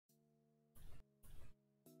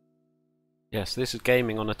Yeah, so this is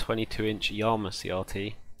gaming on a 22-inch Iiyama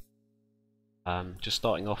CRT. Just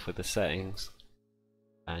starting off with the settings,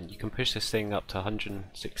 and you can push this thing up to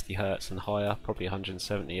 160 Hz and higher, probably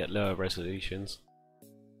 170 at lower resolutions.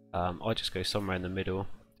 I just go somewhere in the middle,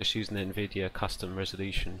 just using the NVIDIA custom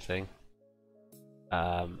resolution thing.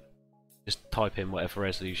 Just type in whatever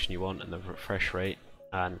resolution you want and the refresh rate,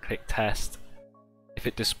 and click test. If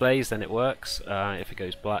it displays, then it works. If it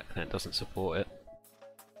goes black, then it doesn't support it.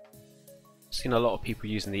 Seen a lot of people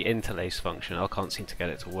using the interlace function. I can't seem to get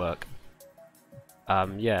it to work.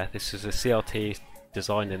 Yeah, this is a CRT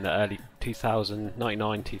designed in the early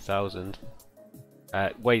 99-2000.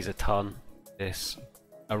 It weighs a ton. It's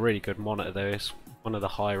a really good monitor though. It's one of the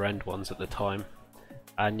higher end ones at the time,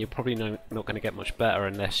 and you're probably not going to get much better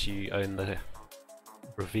unless you own the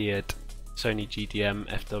revered Sony GDM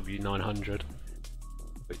FW900,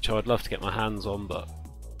 which I would love to get my hands on, but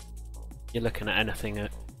you're looking at anything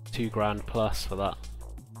at £2 plus for that.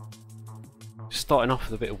 Just starting off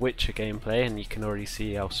with a bit of Witcher gameplay, and you can already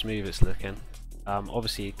see how smooth it's looking.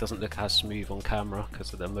 Obviously it doesn't look as smooth on camera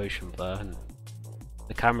because of the motion blur, and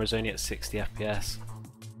the camera is only at 60 FPS.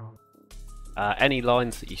 Any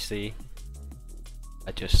lines that you see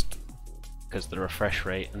are just because of the refresh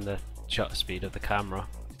rate and the shutter speed of the camera,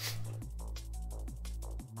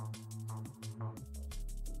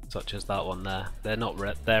 such as that one there. They're not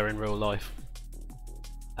there in real life.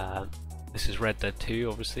 This is Red Dead 2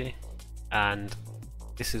 obviously, and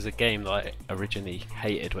this is a game that I originally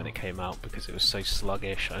hated when it came out because it was so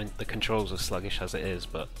sluggish. I mean, the controls are sluggish as it is,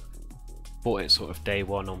 but bought it sort of day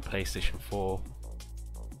one on PlayStation 4.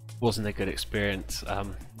 Wasn't a good experience,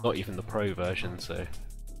 not even the Pro version, so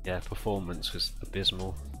yeah, performance was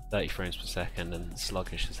abysmal, 30 frames per second and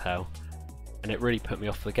sluggish as hell, and it really put me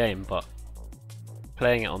off the game. But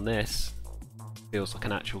playing it on this feels like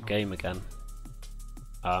an actual game again.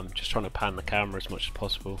 Just trying to pan the camera as much as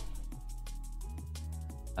possible.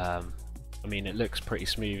 I mean, it looks pretty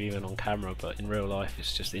smooth even on camera, but in real life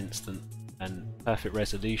it's just instant and perfect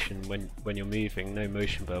resolution when you're moving, no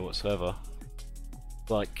motion blur whatsoever.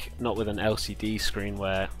 Like, not with an LCD screen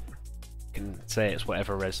where you can say it's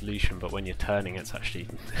whatever resolution, but when you're turning it's actually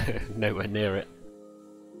nowhere near it.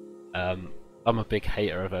 I'm a big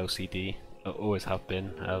hater of LCD, I always have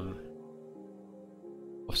been.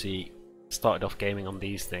 Obviously started off gaming on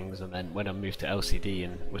these things, and then when I moved to LCD,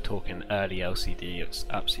 and we're talking early LCD, it's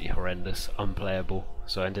absolutely horrendous, unplayable.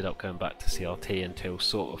 So I ended up going back to CRT until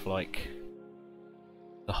sort of like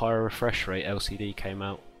the higher refresh rate LCD came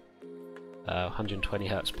out, 120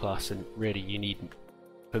 Hz plus, and really you need,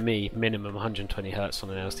 for me, minimum 120 Hz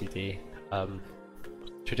on an LCD.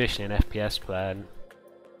 Traditionally an FPS player, and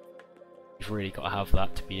you've really got to have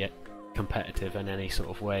that to be competitive in any sort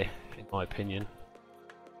of way, in my opinion.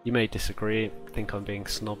 You may disagree, think I'm being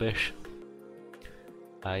snobbish.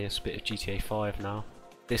 Yes, a bit of GTA 5 now.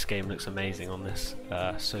 This game looks amazing on this,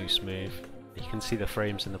 so smooth. You can see the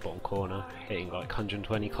frames in the bottom corner hitting like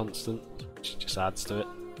 120 constant, which just adds to it.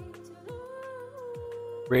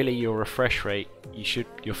 Really, your refresh rate,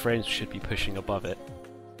 your frames should be pushing above it,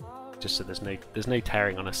 just so there's no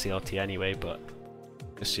tearing on a CRT anyway, but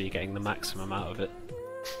just so you're getting the maximum out of it.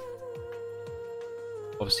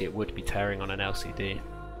 Obviously it would be tearing on an LCD.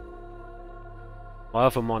 My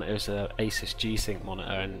other monitor is a Asus G-Sync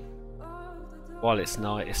monitor, and while it's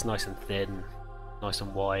nice and thin, nice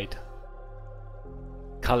and wide,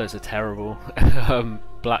 colours are terrible.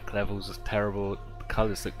 Black levels are terrible,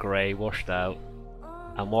 colours look grey, washed out,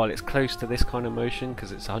 and while it's close to this kind of motion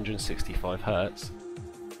because it's 165 Hz,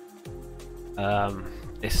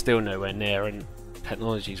 it's still nowhere near, and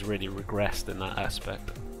technology's really regressed in that aspect.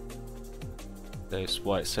 That's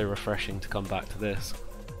why it's so refreshing to come back to this.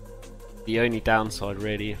 The only downside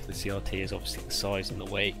really of the CRT is obviously the size and the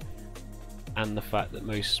weight, and the fact that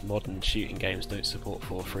most modern shooting games don't support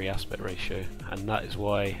 4:3 aspect ratio, and that is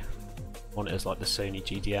why monitors like the Sony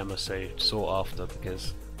GDM are so sought after,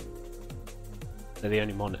 because they're the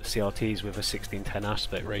only CRTs with a 16:10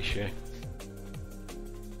 aspect ratio.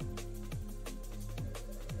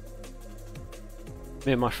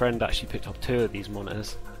 Me and my friend actually picked up 2 of these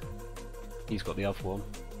monitors. He's got the other one.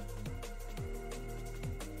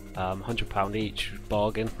 £100 each,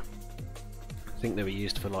 bargain. I think they were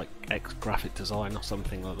used for like graphic design or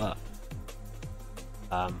something like that.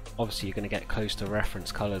 Obviously you're going to get close to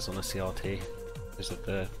reference colours on a CRT because of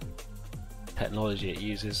the technology it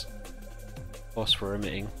uses, phosphor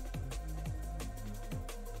emitting.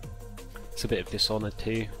 It's a bit of Dishonored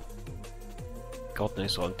too. God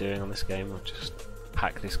knows what I'm doing on this game, I'll just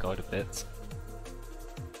hack this guy to bits.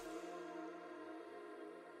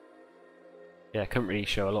 Yeah, I couldn't really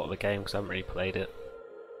show a lot of the game because I haven't really played it.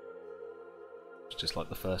 It's just like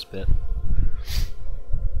the first bit.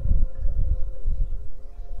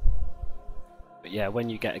 But yeah, when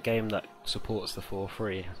you get a game that supports the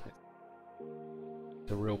 4.3,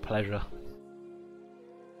 it's a real pleasure.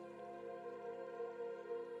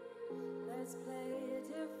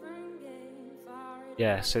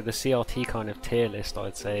 Yeah, so the CRT kind of tier list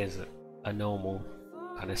I'd say is a normal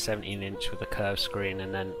kind of 17-inch with a curved screen,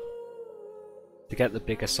 and then to get the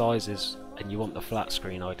bigger sizes and you want the flat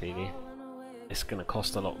screen ideally, it's going to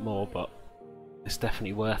cost a lot more, but it's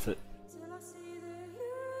definitely worth it.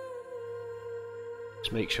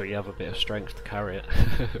 Just make sure you have a bit of strength to carry it.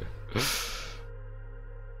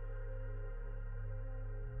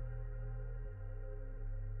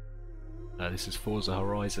 This is Forza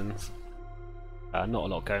Horizons. Not a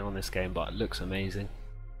lot going on this game, but it looks amazing.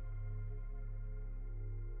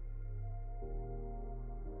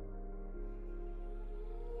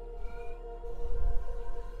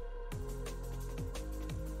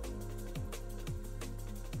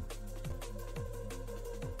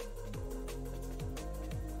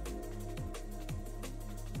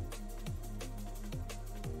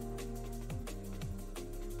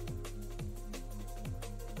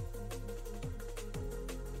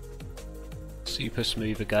 Super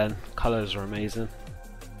smooth again, colours are amazing.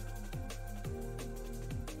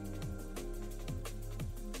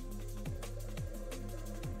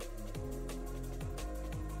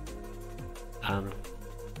 And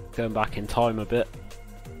going back in time a bit,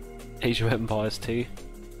 Age of Empires 2.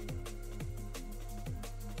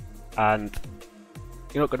 And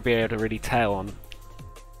you're not going to be able to really tell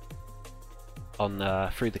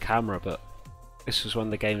on through the camera, but this was one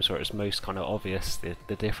of the games where it was most kind of obvious,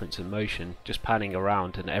 the difference in motion, just panning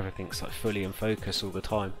around and everything's like fully in focus all the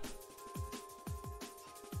time.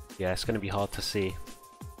 Yeah, it's going to be hard to see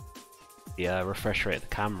the refresh rate of the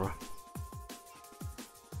camera.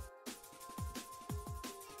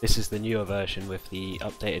 This is the newer version with the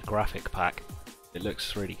updated graphic pack. It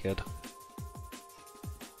looks really good.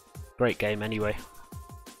 Great game anyway.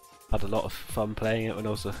 Had a lot of fun playing it when I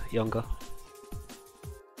was younger.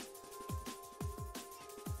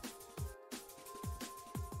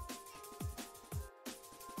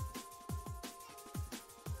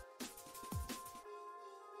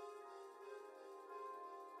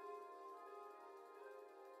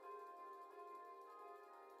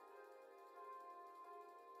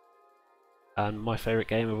 And my favourite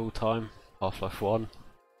game of all time, Half-Life 1.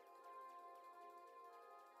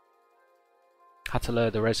 Had to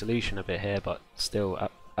lower the resolution a bit here, but still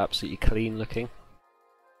absolutely clean looking.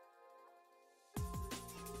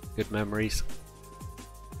 Good memories.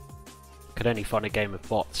 Could only find a game with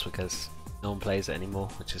bots because no one plays it anymore,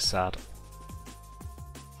 which is sad.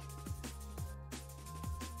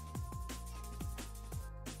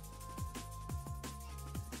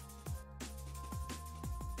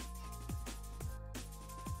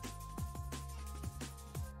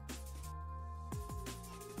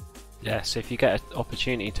 Yeah, so if you get an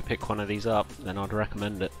opportunity to pick one of these up, then I'd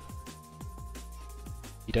recommend it.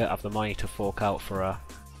 You don't have the money to fork out for a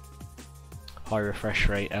high refresh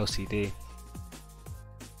rate LCD,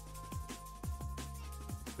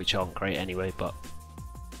 which aren't great anyway, but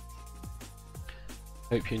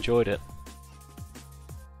hope you enjoyed it.